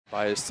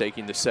Bias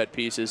taking the set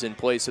pieces in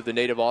place of the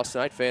native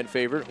Austinite fan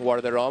favorite,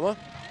 Guadarrama.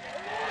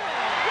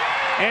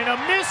 And a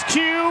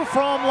miscue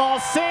from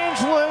Los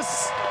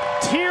Angeles.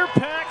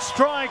 Tierpak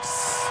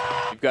strikes.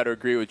 You've got to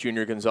agree with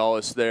Junior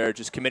Gonzalez there,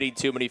 just committing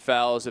too many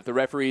fouls. If the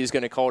referee is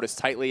going to call it as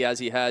tightly as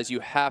he has,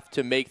 you have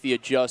to make the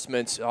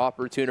adjustments.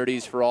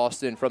 Opportunities for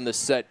Austin from the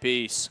set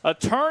piece. A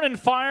turn and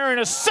fire and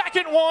a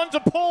second one to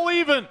pull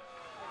even.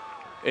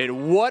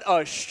 And what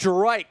a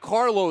strike.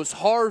 Carlos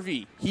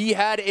Harvey. He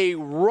had a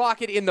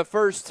rocket in the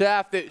first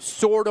half that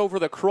soared over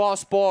the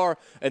crossbar.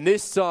 And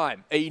this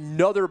time,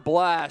 another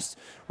blast.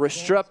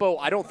 Restrepo,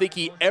 I don't think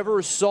he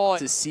ever saw it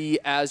to see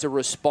as a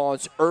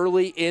response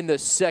early in the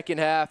second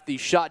half. The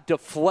shot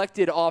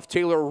deflected off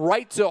Taylor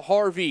right to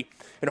Harvey.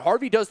 And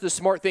Harvey does the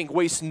smart thing,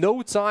 wastes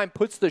no time,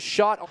 puts the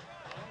shot.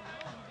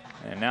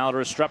 And now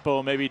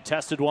Restrepo maybe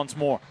tested once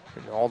more.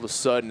 And all of a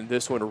sudden,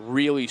 this one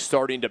really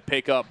starting to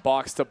pick up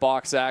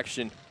box-to-box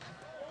action.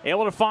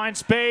 Able to find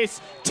space,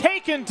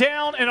 taken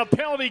down, and a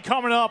penalty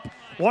coming up.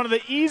 One of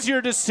the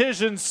easier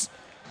decisions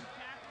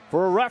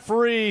for a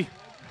referee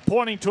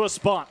pointing to a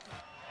spot.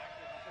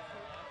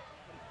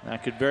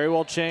 That could very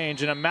well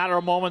change in a matter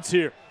of moments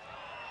here.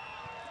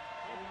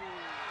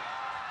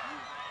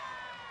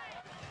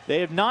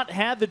 They have not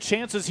had the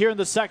chances here in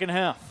the second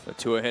half.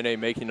 Tuahene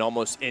making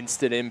almost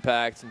instant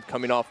impact and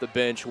coming off the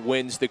bench,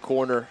 wins the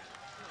corner.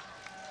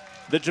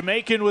 The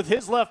Jamaican with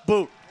his left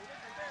boot.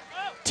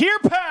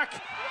 Tierpak!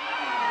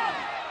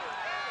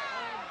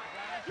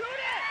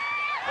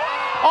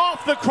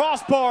 Off the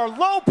crossbar.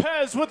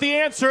 Lopez with the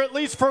answer, at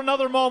least for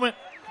another moment.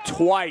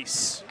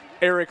 Twice,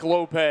 Eric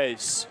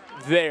Lopez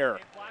there.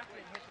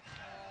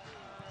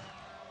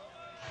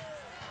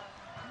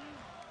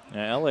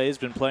 Now, LA's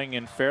been playing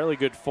in fairly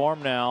good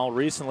form now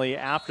recently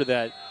after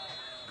that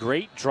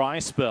great dry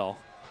spell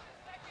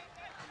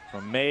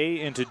from May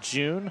into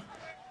June.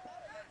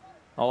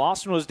 Well,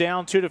 Austin was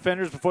down 2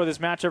 defenders before this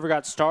match ever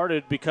got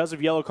started because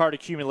of yellow card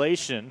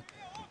accumulation.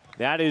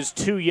 That is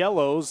 2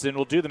 yellows, and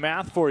we'll do the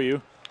math for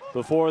you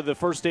before the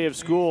first day of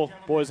school,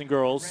 boys and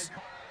girls.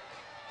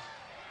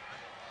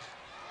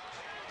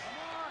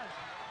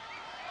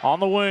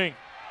 On the wing.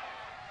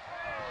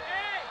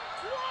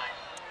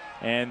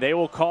 And they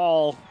will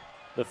call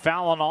the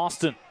foul on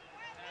Austin.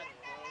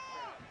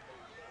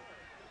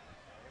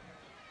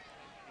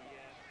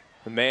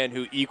 The man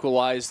who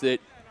equalized it,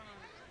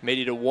 made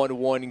it a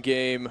 1-1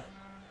 game,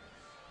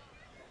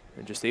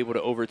 and just able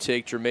to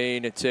overtake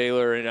Jermaine and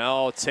Taylor. And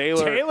now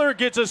Taylor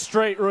gets a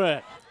straight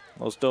red.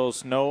 Los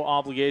Dos, no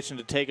obligation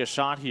to take a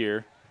shot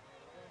here.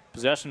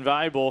 Possession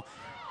valuable.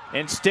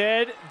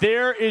 Instead,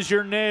 there is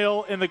your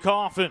nail in the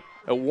coffin.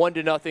 A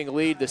 1-0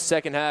 lead. The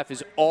second half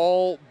has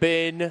all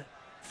been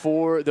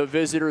for the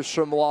visitors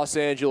from Los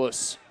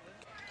Angeles.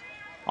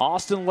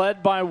 Austin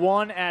led by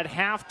 1 at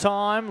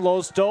halftime.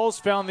 Los Dos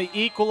found the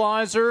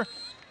equalizer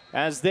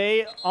as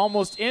they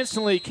almost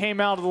instantly came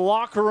out of the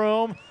locker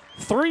room.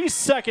 3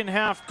 second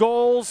half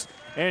goals,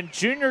 and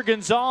Junior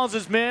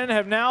Gonzalez's men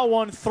have now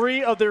won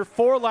 3 of their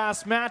 4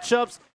 last matchups.